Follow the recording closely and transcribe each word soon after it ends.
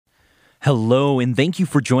Hello, and thank you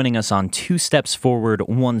for joining us on Two Steps Forward,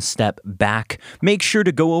 One Step Back. Make sure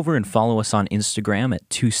to go over and follow us on Instagram at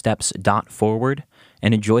twosteps.forward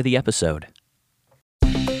and enjoy the episode.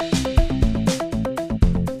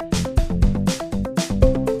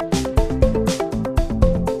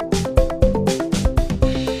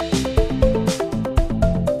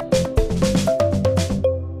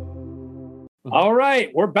 All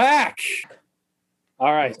right, we're back.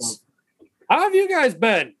 All right. How have you guys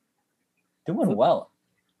been? Doing well.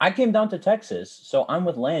 I came down to Texas, so I'm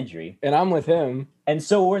with Landry. And I'm with him. And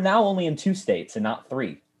so we're now only in 2 states and not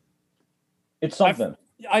 3. It's something.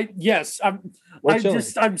 I'm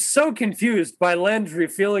so confused by Landry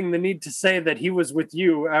feeling the need to say that he was with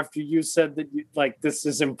you after you said that this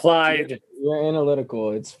is implied. You're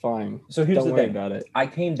analytical. It's fine. So here's Don't the worry thing. about it. I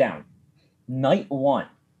came down. Night 1,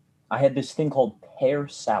 I had this thing called pear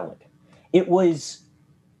salad. It was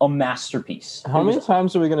a masterpiece. How many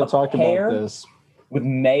times are we going to talk about this? With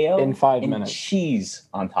mayo in 5 and minutes. Cheese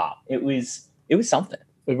on top. It was something.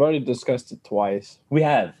 We've already discussed it twice. We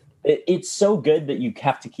have. It's so good that you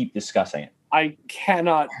have to keep discussing it. I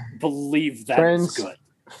cannot believe that is good.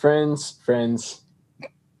 Friends,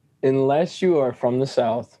 unless you are from the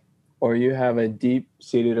South or you have a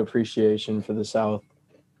deep-seated appreciation for the South,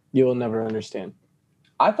 you will never understand.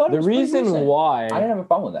 I thought it The was pretty reason decent. why I didn't have a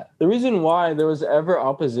problem with that. The reason why there was ever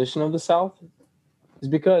opposition of the South is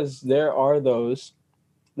because there are those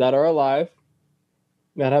that are alive,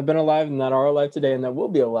 that have been alive and that are alive today and that will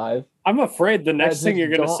be alive. I'm afraid the next just thing you're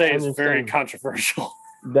going to don't say is very understand. controversial.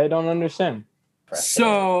 They don't understand.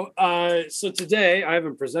 So today, I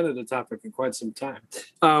haven't presented a topic in quite some time.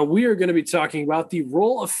 We are going to be talking about the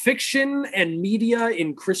role of fiction and media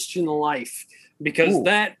in Christian life, because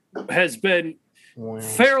that has been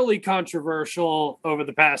fairly controversial over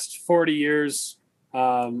the past 40 years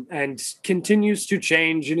and continues to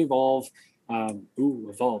change and evolve.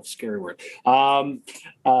 Evolve, scary word.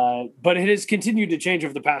 But it has continued to change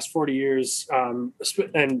over the past 40 years.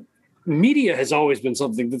 And media has always been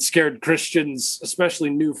something that scared Christians, especially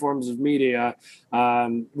new forms of media.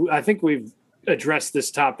 I think we've addressed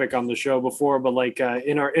this topic on the show before, but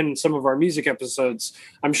in some of our music episodes,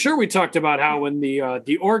 I'm sure we talked about how when the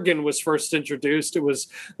organ was first introduced, it was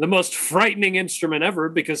the most frightening instrument ever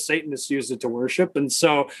because Satanists used it to worship, and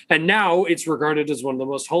now it's regarded as one of the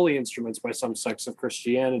most holy instruments by some sects of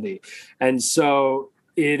Christianity, and so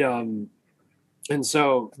this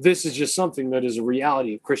is just something that is a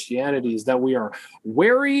reality of Christianity, is that we are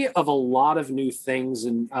wary of a lot of new things,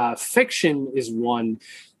 and fiction is one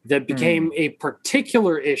that became a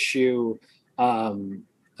particular issue starting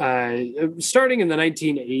in the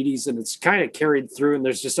 1980s, and it's kind of carried through, and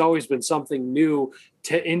there's just always been something new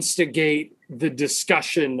to instigate the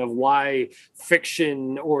discussion of why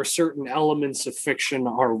fiction or certain elements of fiction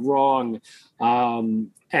are wrong.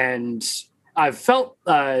 And I've felt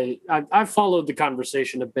I've followed the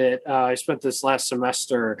conversation a bit. I spent this last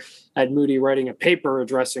semester at Moody writing a paper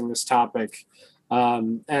addressing this topic.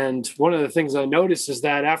 And one of the things I noticed is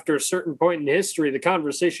that after a certain point in history, the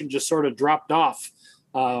conversation just sort of dropped off,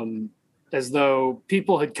 as though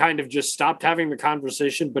people had kind of just stopped having the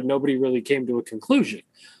conversation, but nobody really came to a conclusion.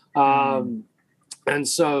 And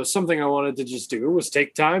so something I wanted to just do was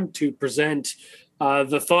take time to present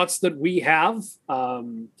the thoughts that we have,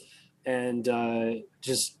 and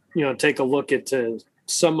just take a look at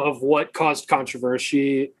some of what caused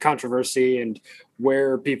controversy and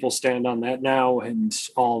where people stand on that now and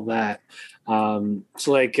all that.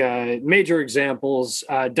 Major examples,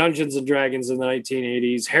 Dungeons and Dragons in the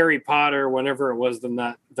 1980s, Harry Potter, whenever it was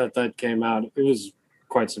that came out. It was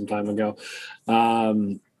quite some time ago.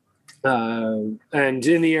 And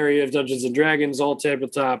in the area of Dungeons and Dragons, all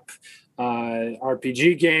tabletop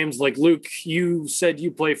RPG games, like Luke, you said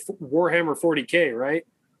you play Warhammer 40K, right?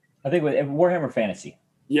 I think with Warhammer Fantasy.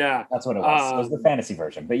 Yeah, that's what it was. It was the fantasy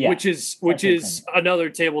version, but yeah, which is another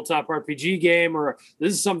tabletop RPG game. Or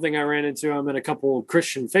this is something I ran into. I'm in a couple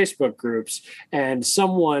Christian Facebook groups, and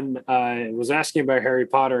someone was asking about Harry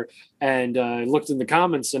Potter, and looked in the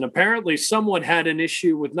comments, and apparently someone had an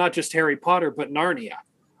issue with not just Harry Potter but Narnia,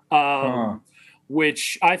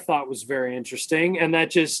 which I thought was very interesting, and that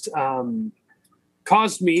just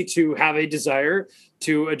caused me to have a desire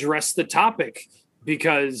to address the topic.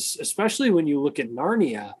 Because especially when you look at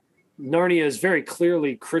Narnia is very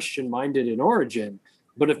clearly Christian-minded in origin.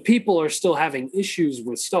 But if people are still having issues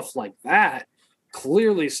with stuff like that,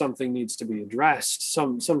 clearly something needs to be addressed.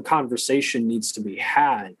 Some conversation needs to be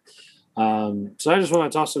had. So I just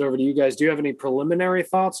want to toss it over to you guys. Do you have any preliminary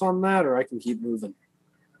thoughts on that, or I can keep moving?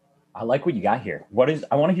 I like what you got here.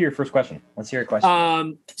 I want to hear your first question. Let's hear your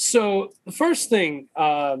question. So the first thing,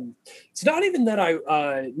 it's not even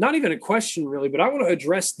that not even a question really, but I want to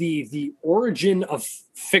address the origin of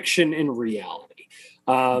fiction in reality,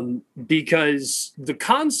 because the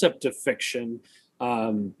concept of fiction,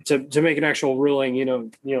 to make an actual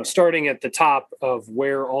ruling, starting at the top of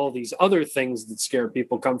where all these other things that scare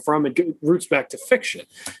people come from, it roots back to fiction.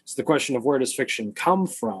 It's the question of where does fiction come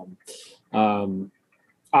from?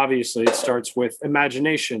 Obviously, it starts with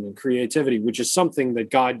imagination and creativity, which is something that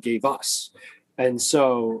God gave us. And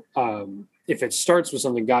so if it starts with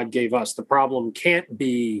something God gave us, the problem can't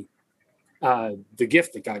be the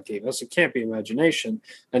gift that God gave us. It can't be imagination.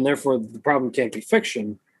 And therefore, the problem can't be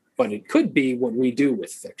fiction, but it could be what we do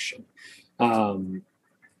with fiction.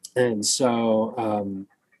 And so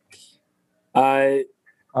I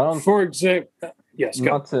don't, for example, yes,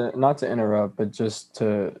 go. not to interrupt, but just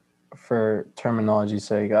for terminology's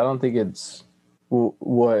sake, I don't think it's I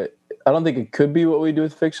don't think it could be what we do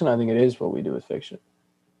with fiction. I think it is what we do with fiction.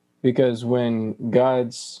 Because when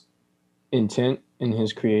God's intent in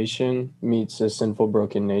his creation meets a sinful,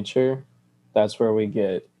 broken nature, that's where we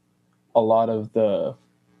get a lot of the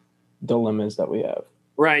dilemmas that we have.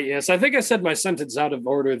 Right, yes. I think I said my sentence out of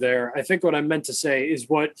order there. I think what I meant to say is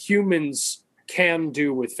what humans can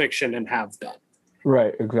do with fiction and have done.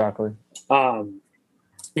 Right, exactly.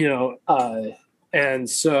 And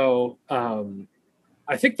so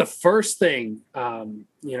I think the first thing,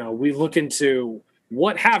 we look into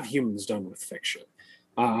what have humans done with fiction.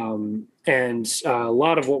 And a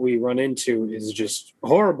lot of what we run into is just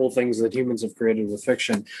horrible things that humans have created with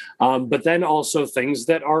fiction. But then also things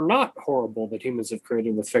that are not horrible that humans have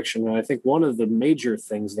created with fiction. And I think one of the major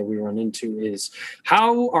things that we run into is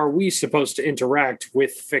how are we supposed to interact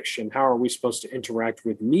with fiction? How are we supposed to interact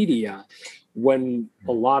with media when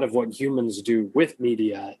a lot of what humans do with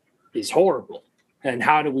media is horrible? And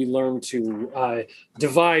how do we learn to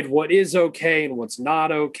divide what is okay and what's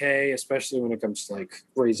not okay, especially when it comes to like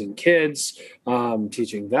raising kids,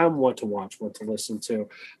 teaching them what to watch, what to listen to,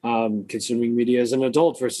 consuming media as an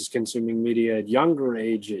adult versus consuming media at younger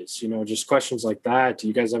ages, just questions like that. Do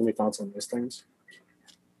you guys have any thoughts on these things?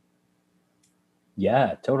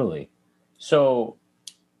 Yeah, totally. So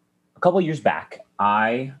a couple of years back,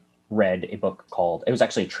 I read a book it was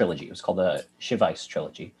actually a trilogy. It was called the Shivais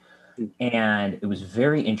trilogy. And it was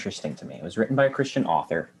very interesting to me. It was written by a Christian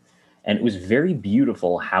author, and it was very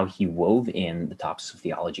beautiful how he wove in the topics of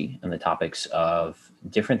theology and the topics of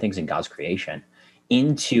different things in God's creation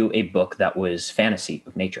into a book that was fantasy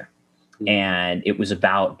of nature. And it was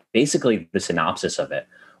about, basically the synopsis of it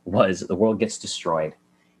was the world gets destroyed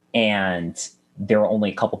and there are only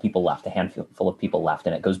a couple people left, a handful of people left,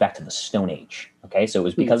 and it goes back to the Stone Age. Okay, so it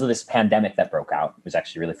was because of this pandemic that broke out. It was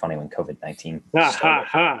actually really funny when COVID-19 started.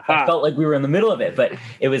 I felt like we were in the middle of it, but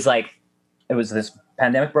it was this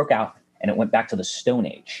pandemic broke out, and it went back to the Stone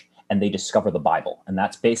Age, and they discover the Bible, and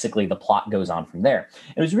that's basically the plot goes on from there.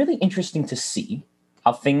 It was really interesting to see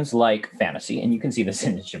how things like fantasy, and you can see this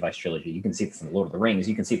in the Shivais trilogy, you can see this in the Lord of the Rings,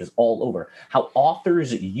 you can see this all over, how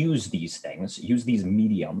authors use these things, use these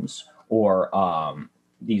mediums, or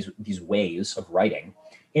these ways of writing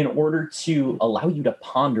in order to allow you to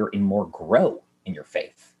ponder and more grow in your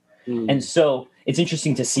faith. And so it's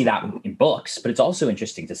interesting to see that in books, but it's also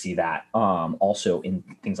interesting to see that also in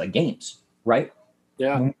things like games, right?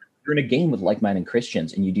 Yeah. When you're in a game with like-minded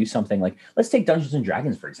Christians and you do something like, let's take Dungeons and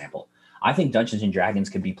Dragons, for example. I think Dungeons and Dragons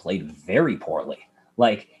can be played very poorly.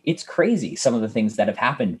 Like, it's crazy, some of the things that have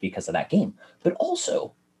happened because of that game. But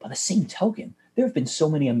also, by the same token, there have been so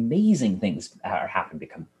many amazing things that are happened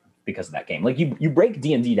because of that game. Like, you break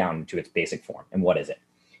D&D down into its basic form. And what is it?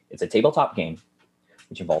 It's a tabletop game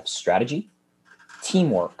which involves strategy,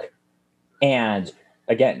 teamwork, and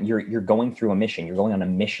again, you're going through a mission. You're going on a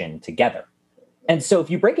mission together. And so if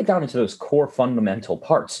you break it down into those core fundamental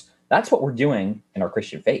parts, that's what we're doing in our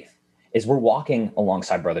Christian faith, is we're walking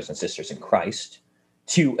alongside brothers and sisters in Christ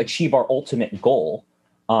to achieve our ultimate goal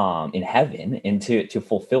in heaven and to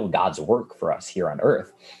fulfill God's work for us here on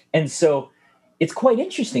earth. And so it's quite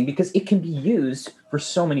interesting because it can be used for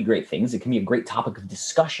so many great things. It can be a great topic of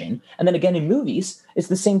discussion. And then again, in movies, it's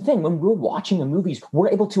the same thing. When we're watching the movies, we're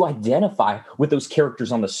able to identify with those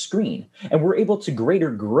characters on the screen, and we're able to greater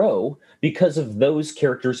grow because of those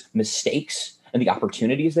characters' mistakes and the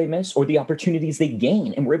opportunities they miss or the opportunities they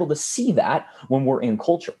gain. And we're able to see that when we're in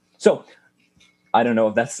culture. So I don't know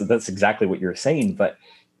if that's exactly what you're saying, but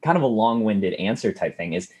kind of a long-winded answer type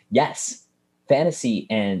thing is, yes, fantasy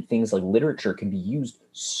and things like literature can be used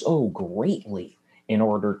so greatly in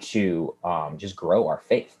order to just grow our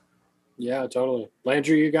faith. Yeah, totally.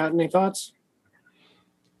 Landry, you got any thoughts?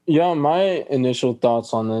 Yeah, my initial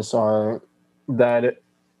thoughts on this are that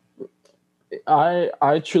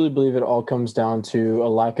I truly believe it all comes down to a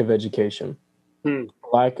lack of education, Hmm.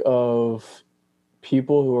 lack of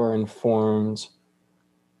people who are informed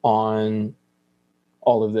on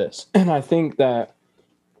all of this. And I think that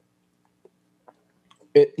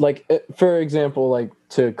for example, like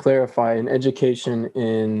to clarify, an education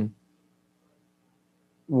in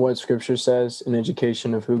what scripture says, an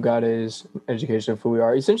education of who God is, education of who we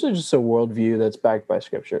are, essentially just a worldview that's backed by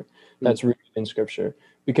scripture, that's rooted in scripture,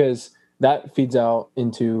 because that feeds out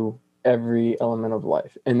into every element of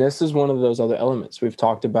life. And this is one of those other elements. We've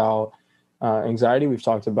talked about anxiety, we've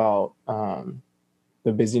talked about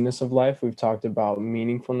the busyness of life, we've talked about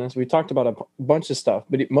meaningfulness, we've talked about a bunch of stuff,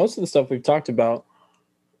 but most of the stuff we've talked about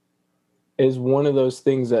is one of those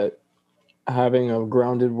things that having a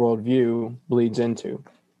grounded worldview bleeds into.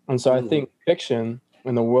 And so I think fiction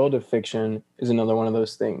and the world of fiction is another one of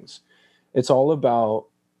those things. It's all about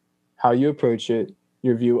how you approach it,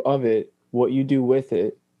 your view of it, what you do with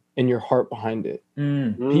it, and your heart behind it.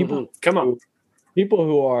 People, Come on. people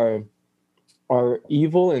who are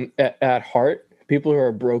evil and at heart, people who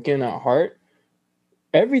are broken at heart,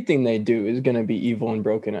 everything they do is going to be evil and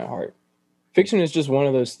broken at heart. Fiction is just one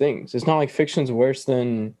of those things. It's not like fiction's worse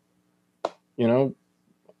than, I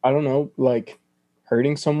don't know, like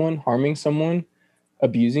hurting someone, harming someone,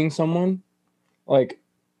 abusing someone, like,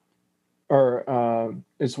 or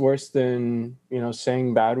it's worse than,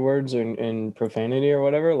 saying bad words and profanity or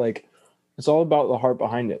whatever. Like, it's all about the heart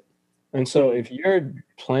behind it. And so if you're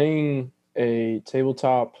playing a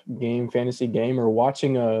tabletop game, fantasy game, or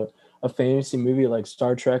watching a fantasy movie like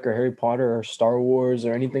Star Trek or Harry Potter or Star Wars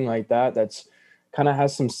or anything like that, that's kind of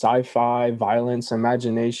has some sci-fi, violence,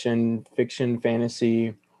 imagination, fiction,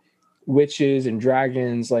 fantasy, witches and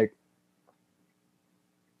dragons. Like,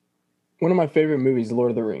 one of my favorite movies, Lord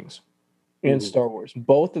of the Rings and Star Wars.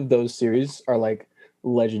 Both of those series are like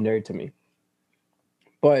legendary to me.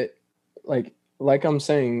 But like I'm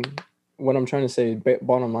saying, what I'm trying to say,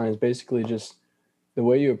 bottom line, is basically just the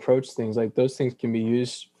way you approach things. Like, those things can be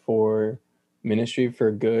used for ministry,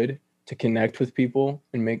 for good, to connect with people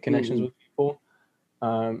and make connections with people.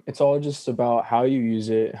 It's all just about how you use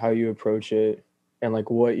it, how you approach it, and like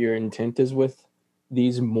what your intent is with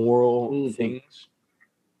these moral things,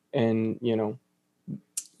 and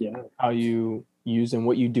how you use them,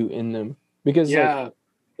 what you do in them. Because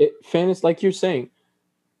fantasy, like you're saying,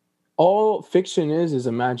 all fiction is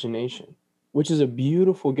imagination, which is a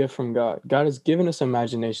beautiful gift from God. God has given us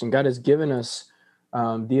imagination. God has given us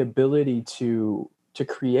the ability to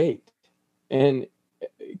create, and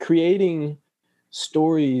creating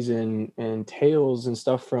stories and tales and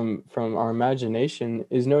stuff from our imagination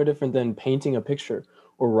is no different than painting a picture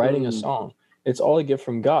or writing a song. It's all a gift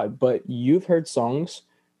from God. But you've heard songs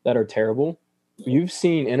that are terrible. You've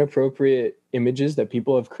seen inappropriate images that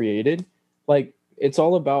people have created. Like, it's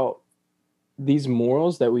all about these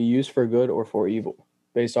morals that we use for good or for evil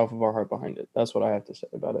based off of our heart behind it. That's what I have to say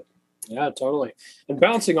about it. Yeah, totally. And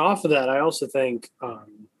bouncing off of that, I also think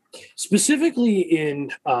specifically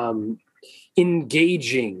in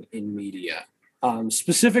engaging in media,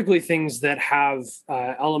 specifically things that have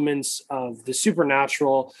elements of the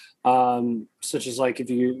supernatural, such as, like, if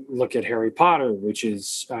you look at Harry Potter, which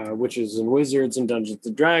is witches and wizards and Dungeons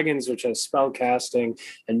and Dragons, which has spell casting,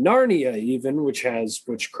 and Narnia even, which has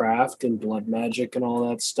witchcraft and blood magic and all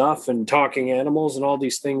that stuff, and talking animals and all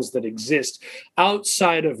these things that exist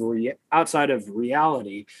outside of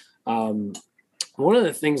reality. One of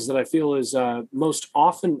the things that I feel is most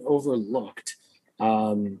often overlooked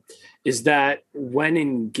is that when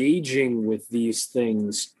engaging with these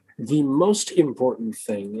things, the most important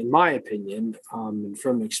thing, in my opinion, and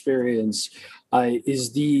from experience,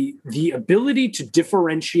 is the ability to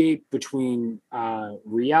differentiate between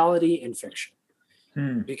reality and fiction.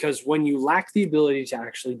 Because when you lack the ability to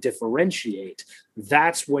actually differentiate,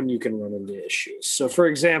 that's when you can run into issues. So, for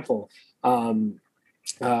example,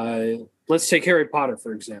 let's take Harry Potter,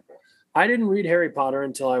 for example. I didn't read Harry Potter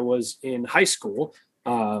until I was in high school.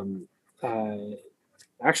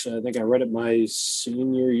 Actually, I think I read it my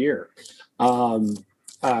senior year.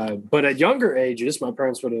 But at younger ages, my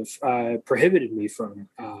parents would have prohibited me from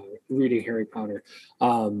reading Harry Potter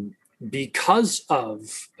because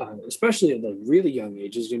of, especially at the really young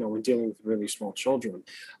ages, we're dealing with really small children,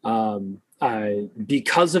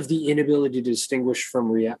 because of the inability to distinguish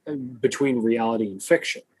between reality and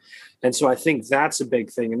fiction. And so I think that's a big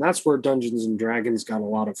thing. And that's where Dungeons and Dragons got a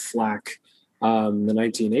lot of flack in the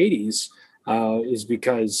 1980s, is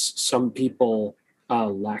because some people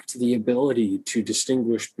lacked the ability to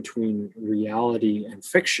distinguish between reality and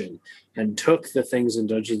fiction, and took the things in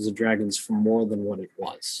Dungeons and Dragons for more than what it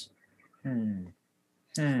was.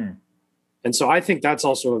 And so I think that's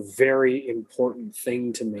also a very important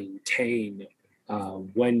thing to maintain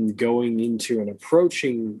when going into and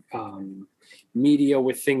approaching media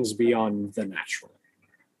with things beyond the natural.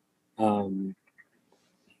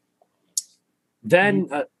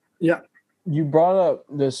 You brought up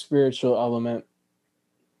the spiritual element,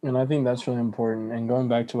 and I think that's really important. And going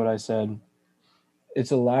back to what I said, it's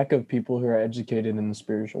a lack of people who are educated in the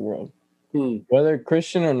spiritual world. Whether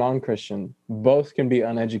Christian or non-Christian, both can be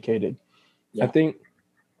uneducated. I think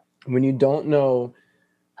when you don't know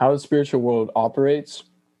how the spiritual world operates,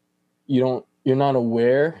 you're not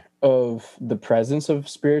aware of the presence of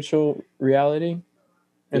spiritual reality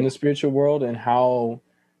in the spiritual world, and how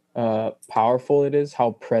powerful it is,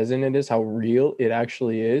 how present it is, how real it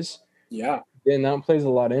actually is. Yeah. And that plays a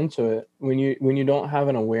lot into it. When you don't have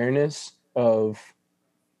an awareness of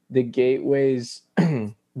the gateways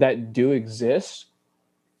that do exist,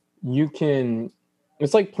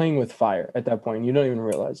 it's like playing with fire at that point. You don't even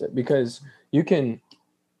realize it, because if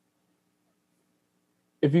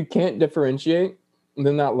you can't differentiate,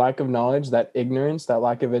 then that lack of knowledge, that ignorance, that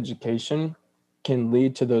lack of education can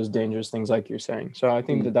lead to those dangerous things like you're saying. So I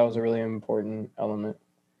think that was a really important element.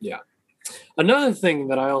 Yeah. Another thing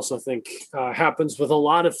that I also think happens with a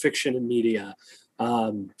lot of fiction and media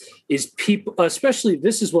is people, especially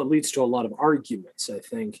this is what leads to a lot of arguments, I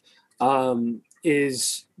think,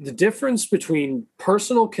 is the difference between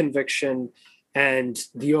personal conviction and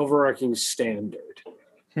the overarching standard.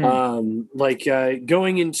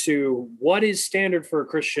 Going into what is standard for a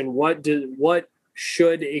Christian, where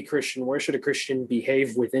should a Christian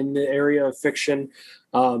behave within the area of fiction,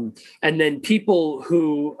 and then people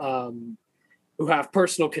who have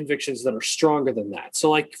personal convictions that are stronger than that. So,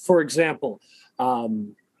 like, for example,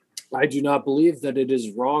 I do not believe that it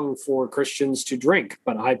is wrong for Christians to drink,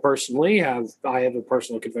 but I personally have a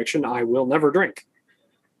personal conviction I will never drink.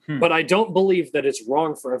 But I don't believe that it's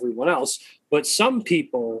wrong for everyone else. But some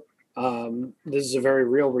people, this is a very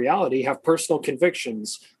real reality, have personal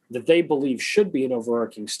convictions that they believe should be an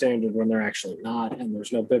overarching standard when they're actually not, and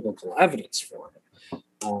there's no biblical evidence for it.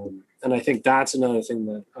 And I think that's another thing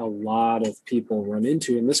that a lot of people run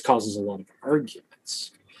into, and this causes a lot of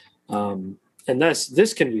arguments. And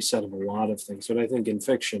this can be said of a lot of things, but I think in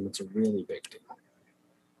fiction, it's a really big deal.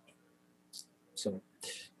 So,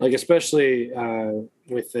 like, especially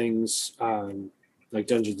with things like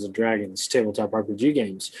Dungeons and Dragons, tabletop RPG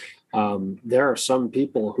games, there are some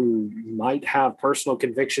people who might have personal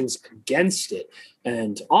convictions against it.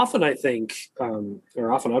 And often I think,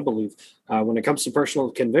 or often I believe, when it comes to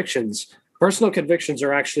personal convictions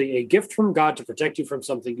are actually a gift from God to protect you from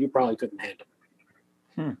something you probably couldn't handle.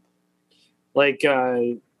 Like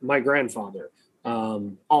my grandfather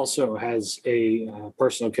also has a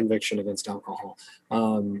personal conviction against alcohol.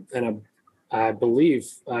 And I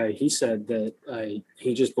believe he said that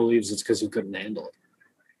he just believes it's because he couldn't handle it,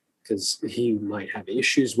 because he might have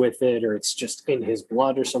issues with it, or it's just in his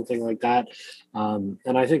blood or something like that.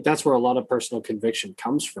 And I think that's where a lot of personal conviction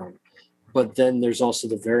comes from. But then there's also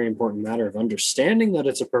the very important matter of understanding that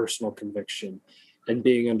it's a personal conviction and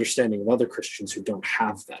being understanding of other Christians who don't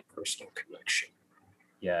have that personal conviction.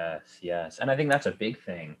 Yes. And I think that's a big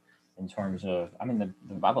thing in terms of, I mean,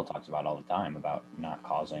 the Bible talks about all the time about not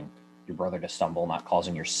causing your brother to stumble, not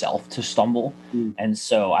causing yourself to stumble. And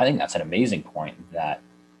so I think that's an amazing point, that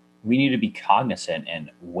we need to be cognizant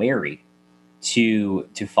and wary to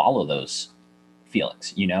follow those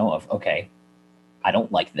feelings, of, okay, I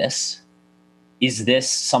don't like this. Is this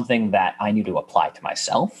something that I need to apply to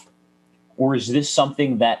myself? Or is this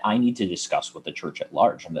something that I need to discuss with the church at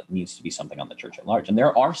large, and that needs to be something on the church at large? And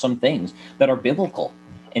there are some things that are biblical,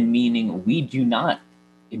 and meaning we do not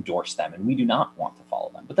endorse them and we do not want to follow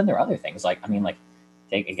them. But then there are other things reading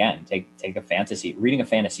a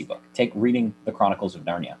fantasy book, take reading the Chronicles of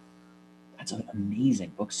Narnia. That's an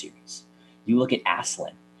amazing book series. You look at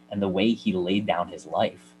Aslan and the way he laid down his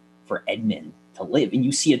life for Edmund to live, and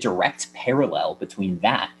you see a direct parallel between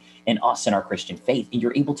that and us and our Christian faith, and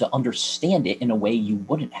you're able to understand it in a way you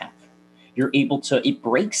wouldn't have. It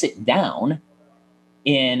breaks it down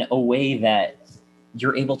in a way that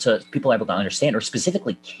people are able to understand, or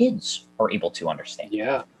specifically kids are able to understand.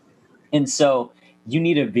 Yeah. And so you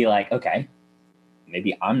need to be like, okay,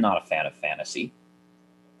 maybe I'm not a fan of fantasy.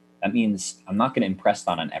 That means I'm not going to impress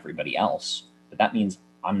on everybody else, but that means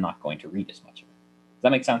I'm not going to read as much of it. Does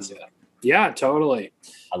that make sense? Yeah, totally.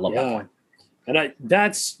 I love that point. And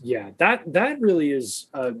that really is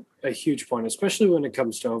a huge point, especially when it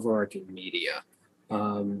comes to overarching media.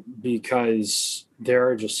 because there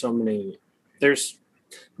are just so many. There's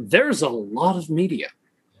a lot of media,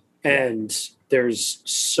 and there's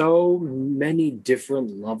so many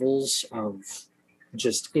different levels of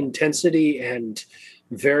just intensity and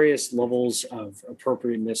various levels of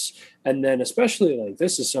appropriateness. And then especially like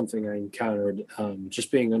this is something I encountered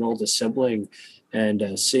just being an oldest sibling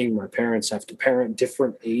and seeing my parents have to parent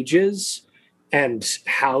different ages and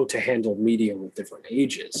how to handle media with different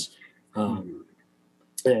ages.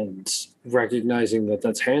 And recognizing that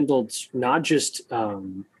that's handled not just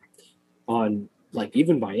on like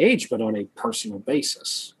even by age, but on a personal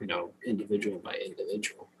basis, individual by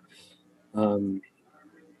individual.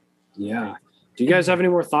 Yeah. Do you guys have any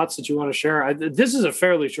more thoughts that you want to share? This is a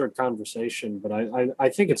fairly short conversation, but I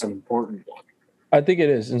think it's an important one. I think it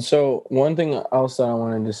is. And so one thing else that I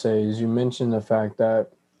wanted to say is you mentioned the fact that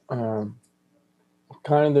kind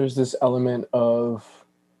of there's this element of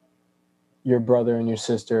your brother and your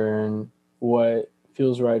sister, and what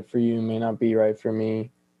feels right for you may not be right for me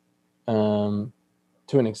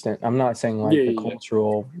to an extent. I'm not saying like the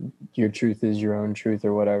cultural, your truth is your own truth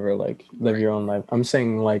or whatever, like live your own life. I'm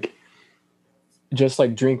saying like just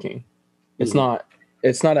like drinking. It's not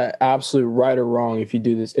an absolute right or wrong if you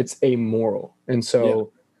do this. It's amoral. And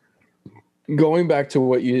so going back to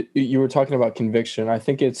what you were talking about conviction, I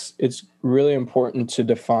think it's really important to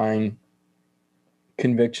define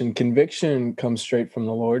conviction. Conviction comes straight from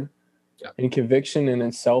the Lord, and conviction in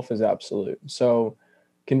itself is absolute. So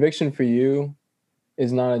conviction for you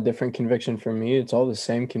is not a different conviction for me. It's all the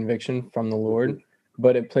same conviction from the Lord,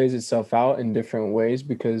 but it plays itself out in different ways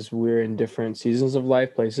because we're in different seasons of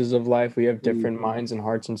life, places of life. We have different minds and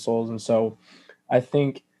hearts and souls. And so I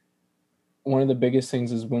think one of the biggest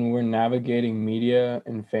things is when we're navigating media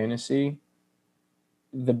and fantasy,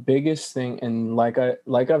 the biggest thing, and like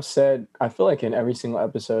I've said, I feel like in every single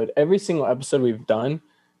episode we've done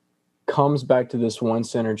comes back to this one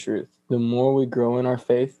center truth. The more we grow in our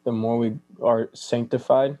faith, the more we are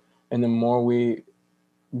sanctified, and the more we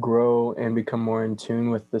grow and become more in tune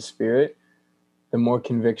with the Spirit, the more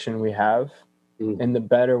conviction we have, and the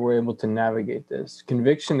better we're able to navigate this.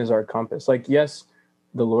 Conviction is our compass. Like, yes,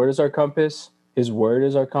 the Lord is our compass, His Word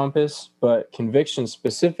is our compass, but conviction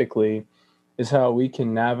specifically is how we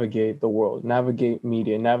can navigate the world, navigate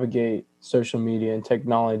media, navigate social media and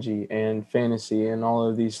technology and fantasy and all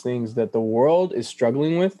of these things that the world is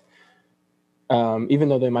struggling with, even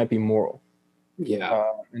though they might be moral.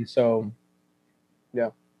 And so,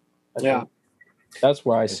 that's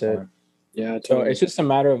where I sit. Totally. So it's just a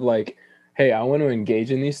matter of like, hey, I want to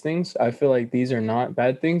engage in these things. I feel like these are not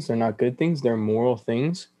bad things. They're not good things. They're moral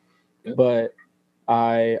things. But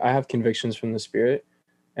I have convictions from the Spirit.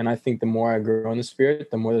 And I think the more I grow in the Spirit,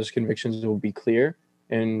 the more those convictions will be clear.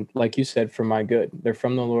 And like you said, for my good. They're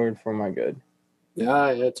from the Lord for my good.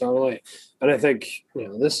 Yeah, totally. And I think,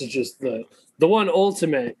 this is just the one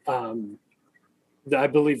ultimate, I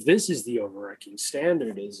believe this is the overarching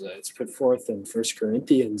standard is it's put forth in 1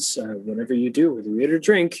 Corinthians, whatever you do, whether you eat or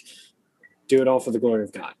drink, do it all for the glory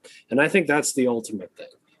of God. And I think that's the ultimate thing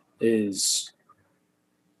is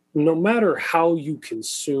no matter how you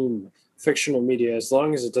consume fictional media, as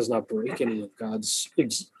long as it does not break any of God's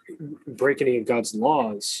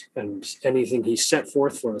laws and anything He set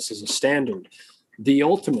forth for us as a standard, the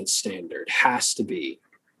ultimate standard has to be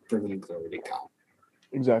bringing glory to God.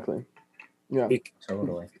 Exactly. Yeah.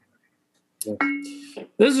 Totally.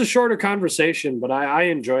 This is a shorter conversation, but I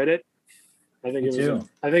enjoyed it. I think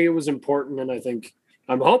it was important, and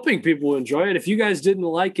I'm hoping people will enjoy it. If you guys didn't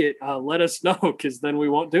like it, let us know, because then we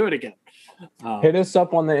won't do it again. Hit us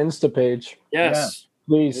up on the Insta page. Yes.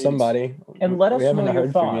 Please, somebody. And let us know your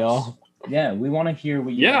thoughts. From y'all. Yeah, we want to hear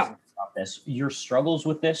what you guys think about this. Your struggles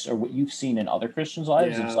with this or what you've seen in other Christians'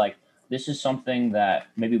 lives. It's like, this is something that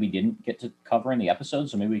maybe we didn't get to cover in the episode,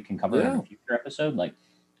 so maybe we can cover it in a future episode. Like,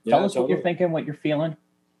 tell us what you're thinking, what you're feeling.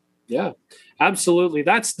 Yeah, absolutely.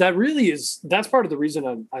 That's part of the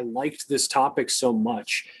reason I liked this topic so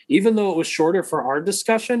much. Even though it was shorter for our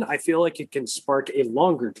discussion, I feel like it can spark a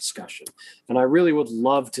longer discussion. And I really would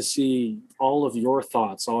love to see all of your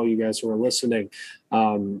thoughts, all you guys who are listening,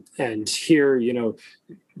 and hear,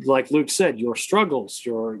 like Luke said, your struggles,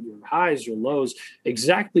 your highs, your lows,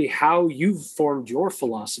 exactly how you've formed your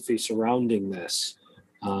philosophy surrounding this.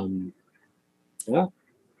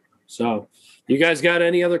 So you guys got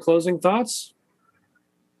any other closing thoughts?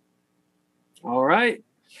 All right.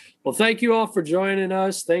 Well, thank you all for joining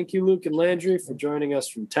us. Thank you, Luke and Landry, for joining us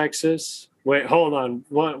from Texas. Wait, hold on.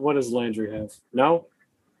 What does Landry have? No?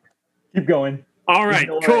 Keep going. All right,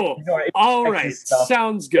 cool. All right, Texas stuff.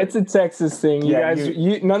 sounds good. It's a Texas thing. You Yeah,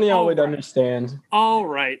 guys, none of y'all would All right. understand. All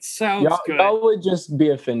right, sounds good. Y'all would just be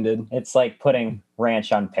offended. It's like putting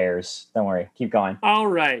ranch on pears. Don't worry. Keep going. All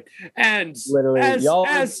right, and Literally, y'all are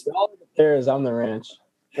as the pears. I'm the ranch.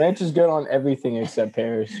 Ranch is good on everything except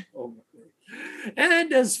pears.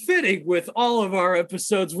 and as fitting with all of our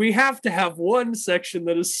episodes, we have to have one section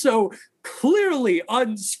that is so clearly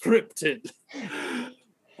unscripted.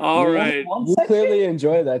 All right. You clearly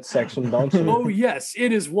enjoy that section, don't you? Oh, yes,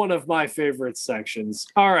 it is one of my favorite sections.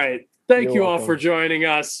 All right. Thank You're you all welcome. for joining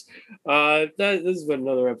us. This has been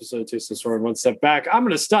another episode of Two Steps Forward, One Step Back. I'm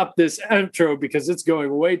going to stop this intro because it's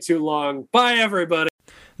going way too long. Bye, everybody.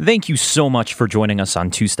 Thank you so much for joining us on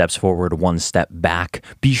Two Steps Forward, One Step Back.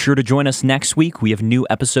 Be sure to join us next week. We have new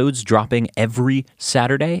episodes dropping every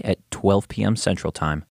Saturday at 12 p.m. Central Time.